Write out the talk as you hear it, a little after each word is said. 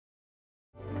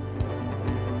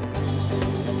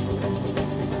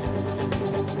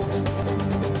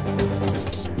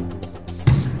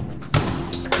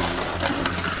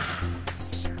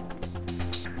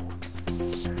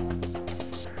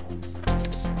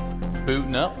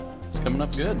booting up. It's coming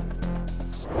up good.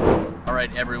 All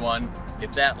right, everyone,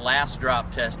 if that last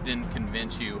drop test didn't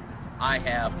convince you, I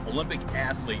have Olympic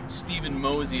athlete Stephen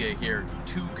Mosier here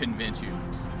to convince you.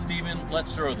 Stephen,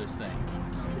 let's throw this thing.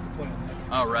 Sounds like a plan.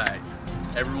 All right,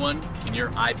 everyone, can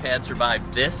your iPad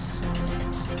survive this?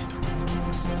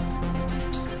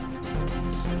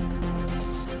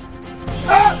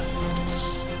 Ah!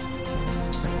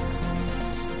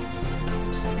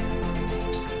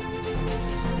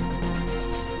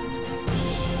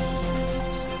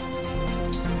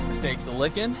 Takes a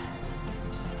licking,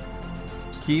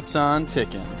 keeps on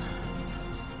ticking.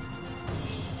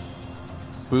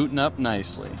 Booting up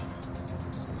nicely.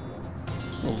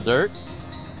 A little dirt,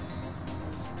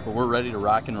 but we're ready to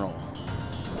rock and roll.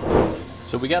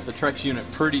 So we got the Trex unit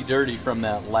pretty dirty from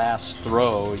that last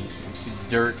throw. You can see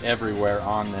dirt everywhere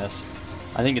on this.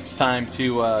 I think it's time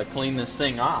to clean this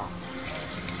thing off.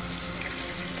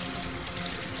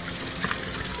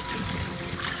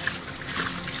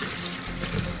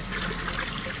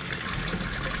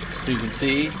 So you can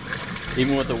see,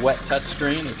 even with the wet touch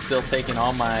screen, it's still taking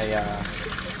all my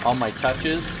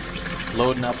touches,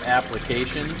 loading up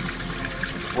applications,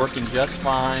 working just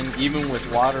fine, even with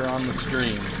water on the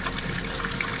screen.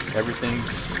 Everything's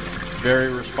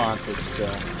very responsive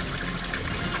still.